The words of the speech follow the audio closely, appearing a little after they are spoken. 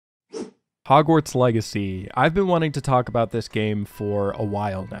Hogwarts Legacy. I've been wanting to talk about this game for a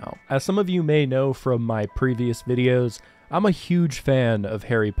while now. As some of you may know from my previous videos, I'm a huge fan of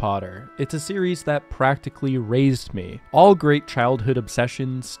Harry Potter. It's a series that practically raised me. All great childhood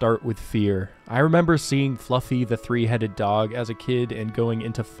obsessions start with fear. I remember seeing Fluffy the three-headed dog as a kid and going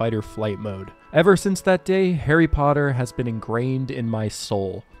into fight or flight mode. Ever since that day, Harry Potter has been ingrained in my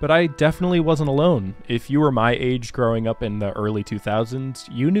soul. But I definitely wasn't alone. If you were my age growing up in the early 2000s,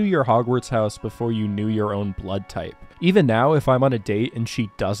 you knew your Hogwarts house before you knew your own blood type. Even now, if I'm on a date and she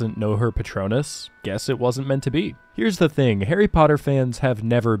doesn't know her Patronus, guess it wasn't meant to be. Here's the thing, Harry Potter fans have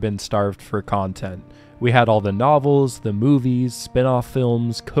never been starved for content. We had all the novels, the movies, spin-off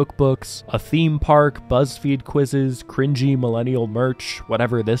films, cookbooks, a theme park, BuzzFeed quizzes, cringy millennial merch,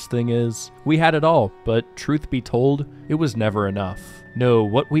 whatever this thing is. We had it all, but truth be told, it was never enough. No,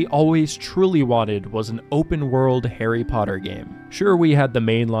 what we always truly wanted was an open-world Harry Potter game. Sure, we had the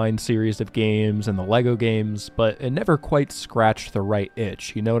mainline series of games and the Lego games, but it never quite scratched the right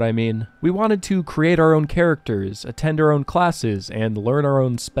itch, you know what I mean? We wanted to create our own characters, attend our own classes, and learn our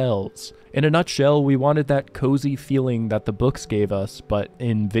own spells. In a nutshell, we wanted that cozy feeling that the books gave us, but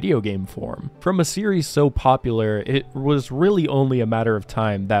in video game form. From a series so popular, it was really only a matter of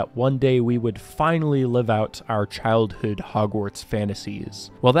time that one day we would finally live out our childhood Hogwarts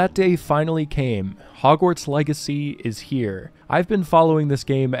fantasies. Well, that day finally came. Hogwarts Legacy is here. I've been following this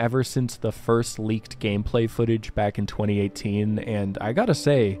game ever since the first leaked gameplay footage back in 2018, and I gotta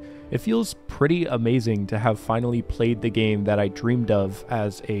say, it feels pretty amazing to have finally played the game that I dreamed of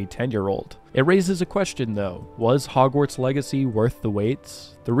as a 10-year-old. It raises a question though, was Hogwarts Legacy worth the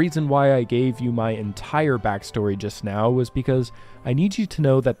wait? The reason why I gave you my entire backstory just now was because I need you to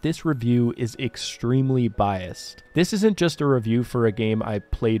know that this review is extremely biased. This isn't just a review for a game I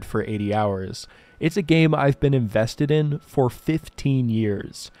played for 80 hours. It's a game I've been invested in for 15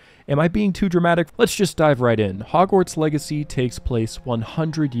 years. Am I being too dramatic? Let's just dive right in. Hogwarts Legacy takes place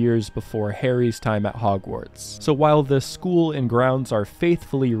 100 years before Harry's time at Hogwarts. So while the school and grounds are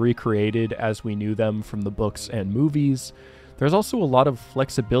faithfully recreated as we knew them from the books and movies, there's also a lot of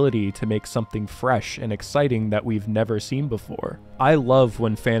flexibility to make something fresh and exciting that we've never seen before. I love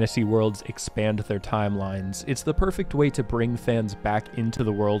when fantasy worlds expand their timelines. It's the perfect way to bring fans back into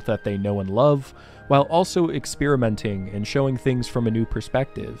the world that they know and love, while also experimenting and showing things from a new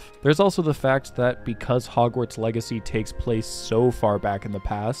perspective. There's also the fact that because Hogwarts Legacy takes place so far back in the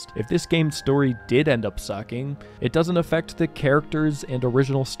past, if this game's story did end up sucking, it doesn't affect the characters and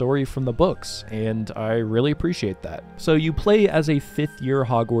original story from the books, and I really appreciate that. So you play as a 5th year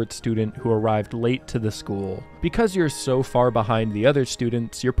Hogwarts student who arrived late to the school. Because you're so far behind the other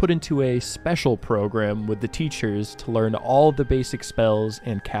students, you're put into a special program with the teachers to learn all the basic spells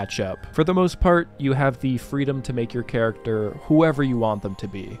and catch up. For the most part, you have the freedom to make your character whoever you want them to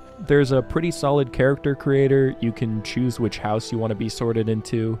be. There's a pretty solid character creator, you can choose which house you want to be sorted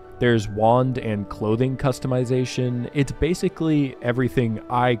into. There's wand and clothing customization. It's basically everything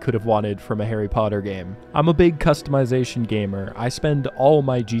I could have wanted from a Harry Potter game. I'm a big customization gamer. I spend all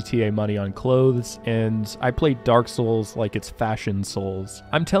my GTA money on clothes, and I play Dark Souls like it's Fashion Souls.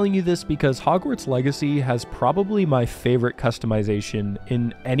 I'm telling you this because Hogwarts Legacy has probably my favorite customization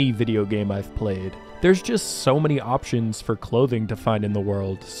in any video game I've played. There's just so many options for clothing to find in the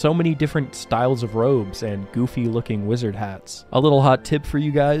world, so many different styles of robes and goofy looking wizard hats. A little hot tip for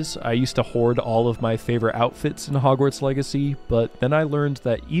you guys, I used to hoard all of my favorite outfits in Hogwarts Legacy, but then I learned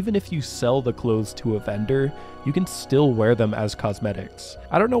that even if you sell the clothes to a vendor, you can still wear them as cosmetics.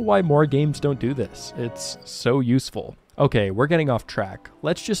 I don't know why more games don't do this, it's so useful. Okay, we're getting off track.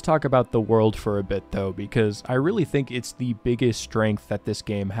 Let's just talk about the world for a bit though, because I really think it's the biggest strength that this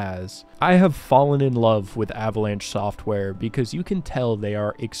game has. I have fallen in love with Avalanche Software because you can tell they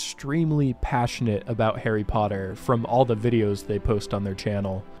are extremely passionate about Harry Potter from all the videos they post on their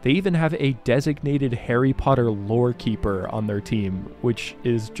channel. They even have a designated Harry Potter lore keeper on their team, which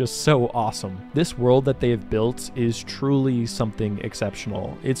is just so awesome. This world that they have built is truly something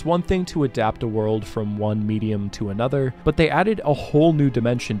exceptional. It's one thing to adapt a world from one medium to another, but they added a whole new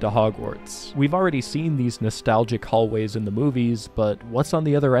dimension to Hogwarts. We've already seen these nostalgic hallways in the movies, but what's on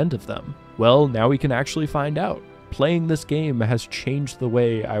the other end of them? Well, now we can actually find out. Playing this game has changed the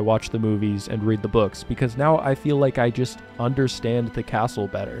way I watch the movies and read the books, because now I feel like I just understand the castle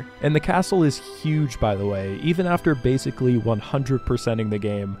better. And the castle is huge, by the way. Even after basically 100%ing the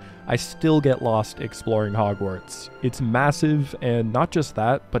game, I still get lost exploring Hogwarts. It's massive, and not just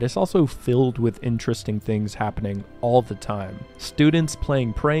that, but it's also filled with interesting things happening all the time. Students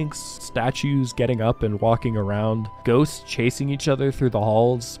playing pranks, statues getting up and walking around, ghosts chasing each other through the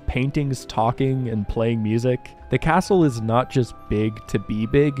halls, paintings talking and playing music. The castle is not just big to be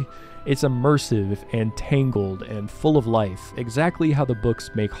big, It's immersive and tangled and full of life, exactly how the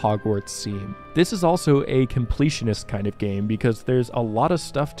books make Hogwarts seem. This is also a completionist kind of game because there's a lot of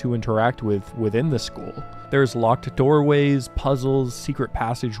stuff to interact with within the school. There's locked doorways, puzzles, secret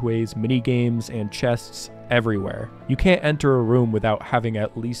passageways, minigames, and chests everywhere. You can't enter a room without having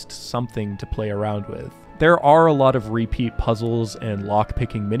at least something to play around with. There are a lot of repeat puzzles and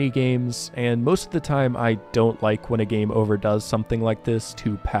lock-picking minigames, and most of the time I don't like when a game overdoes something like this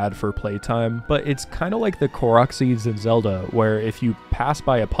to pad for playtime, but it's kind of like the Korok seeds in Zelda, where if you pass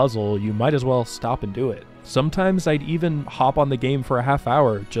by a puzzle, you might as well stop and do it. Sometimes I'd even hop on the game for a half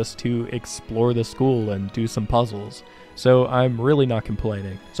hour just to explore the school and do some puzzles. So I'm really not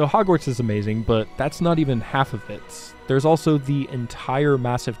complaining. So Hogwarts is amazing, but that's not even half of it. There's also the entire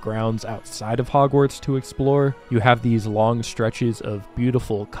massive grounds outside of Hogwarts to explore. You have these long stretches of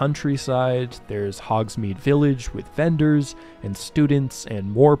beautiful countryside. There's Hogsmeade Village with vendors and students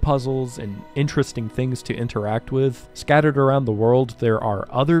and more puzzles and interesting things to interact with. Scattered around the world, there are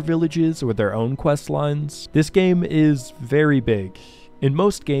other villages with their own quest lines. This game is very big. In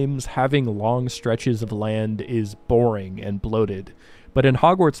most games, having long stretches of land is boring and bloated. But in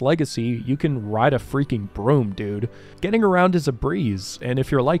Hogwarts Legacy, you can ride a freaking broom, dude. Getting around is a breeze, and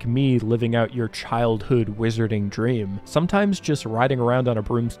if you're like me living out your childhood wizarding dream, sometimes just riding around on a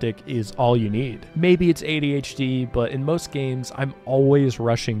broomstick is all you need. Maybe it's ADHD, but in most games, I'm always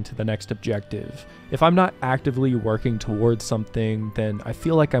rushing to the next objective. If I'm not actively working towards something, then I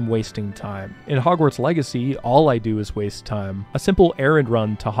feel like I'm wasting time. In Hogwarts Legacy, all I do is waste time. A simple errand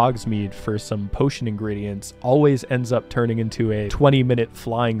run to Hogsmeade for some potion ingredients always ends up turning into a 20-minute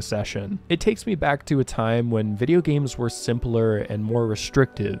flying session. It takes me back to a time when video games were simpler and more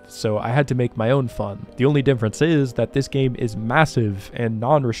restrictive, so I had to make my own fun. The only difference is that this game is massive and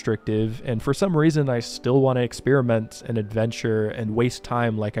non-restrictive, and for some reason I still want to experiment and adventure and waste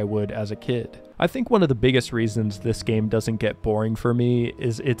time like I would as a kid. I think one of the biggest reasons this game doesn't get boring for me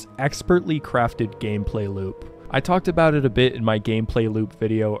is its expertly crafted gameplay loop. I talked about it a bit in my gameplay loop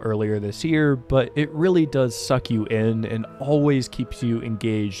video earlier this year, but it really does suck you in and always keeps you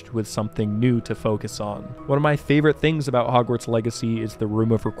engaged with something new to focus on. One of my favorite things about Hogwarts Legacy is the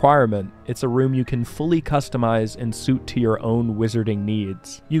Room of Requirement. It's a room you can fully customize and suit to your own wizarding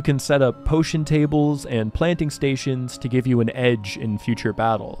needs. You can set up potion tables and planting stations to give you an edge in future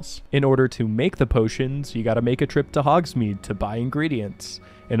battles. In order to make the potions, you gotta make a trip to Hogsmeade to buy ingredients.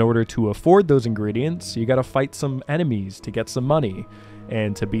 In order to afford those ingredients, you gotta fight some enemies to get some money.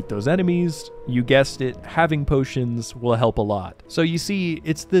 And to beat those enemies, you guessed it, having potions will help a lot. So you see,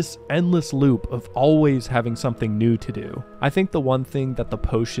 it's this endless loop of always having something new to do. I think the one thing that the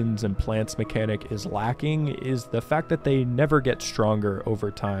potions and plants mechanic is lacking is the fact that they never get stronger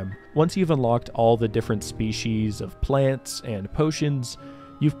over time. Once you've unlocked all the different species of plants and potions,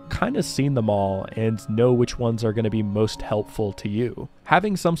 you've kind of seen them all and know which ones are going to be most helpful to you.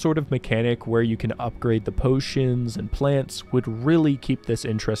 Having some sort of mechanic where you can upgrade the potions and plants would really keep this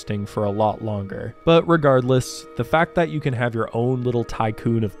interesting for a lot longer. But regardless, the fact that you can have your own little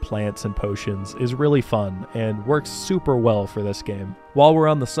tycoon of plants and potions is really fun and works super well for this game. While we're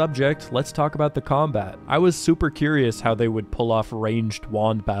on the subject, let's talk about the combat. I was super curious how they would pull off ranged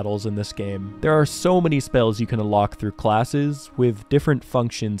wand battles in this game. There are so many spells you can unlock through classes with different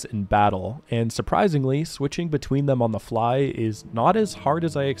functions in battle, and surprisingly, switching between them on the fly is not as hard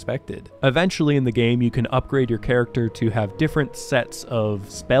as I expected. Eventually in the game, you can upgrade your character to have different sets of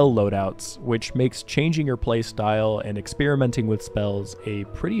spell loadouts, which makes changing your playstyle and experimenting with spells a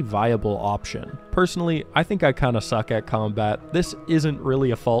pretty viable option. Personally, I think I kinda suck at combat. This isn't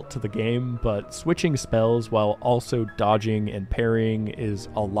really a fault to the game, but switching spells while also dodging and parrying is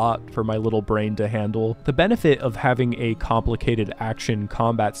a lot for my little brain to handle. The benefit of having a complicated action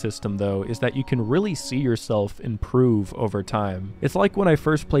combat system though is that you can really see yourself improve over time. It's like when I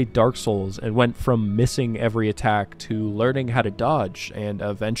first played Dark Souls and went from missing every attack to learning how to dodge and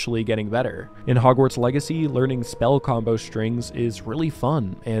eventually getting better. In Hogwarts Legacy, learning spell combo strings is really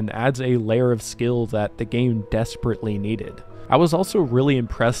fun and adds a layer of skill that the game desperately needed. I was also really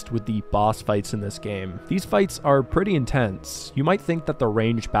impressed with the boss fights in this game. These fights are pretty intense. You might think that the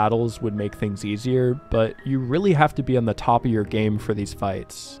ranged battles would make things easier, but you really have to be on the top of your game for these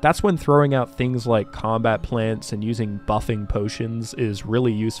fights. That's when throwing out things like combat plants and using buffing potions is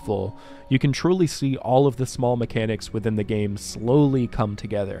really useful. You can truly see all of the small mechanics within the game slowly come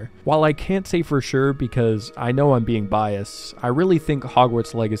together. While I can't say for sure because I know I'm being biased, I really think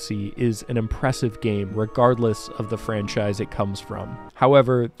Hogwarts Legacy is an impressive game regardless of the franchise it comes from.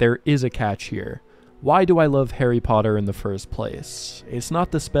 However, there is a catch here. Why do I love Harry Potter in the first place? It's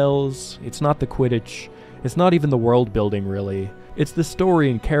not the spells, it's not the Quidditch, it's not even the world building really. It's the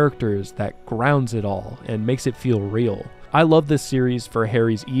story and characters that grounds it all and makes it feel real. I love this series for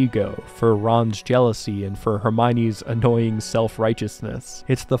Harry's ego, for Ron's jealousy, and for Hermione's annoying self-righteousness.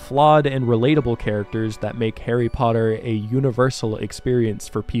 It's the flawed and relatable characters that make Harry Potter a universal experience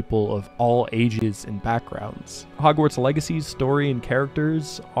for people of all ages and backgrounds. Hogwarts Legacy's story and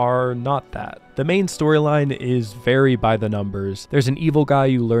characters are not that. The main storyline is very by the numbers. There's an evil guy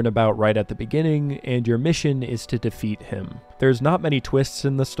you learn about right at the beginning, and your mission is to defeat him. There's not many twists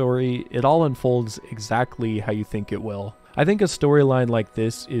in the story, it all unfolds exactly how you think it will. I think a storyline like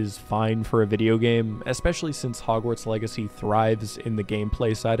this is fine for a video game, especially since Hogwarts Legacy thrives in the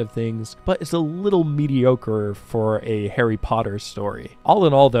gameplay side of things, but it's a little mediocre for a Harry Potter story. All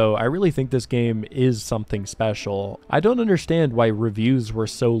in all though, I really think this game is something special. I don't understand why reviews were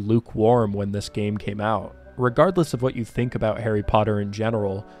so lukewarm when this game came out. Regardless of what you think about Harry Potter in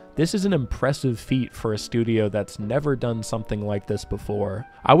general, this is an impressive feat for a studio that's never done something like this before.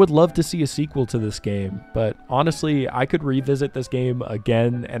 I would love to see a sequel to this game, but honestly, I could revisit this game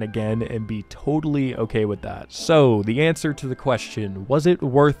again and again and be totally okay with that. So, the answer to the question, was it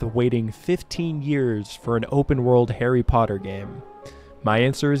worth waiting 15 years for an open world Harry Potter game? My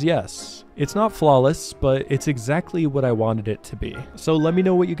answer is yes. It's not flawless, but it's exactly what I wanted it to be. So let me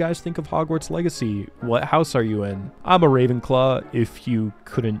know what you guys think of Hogwarts Legacy. What house are you in? I'm a Ravenclaw, if you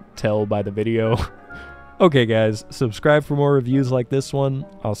couldn't tell by the video. Okay guys, subscribe for more reviews like this one.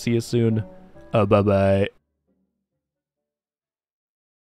 I'll see you soon. Bye-bye.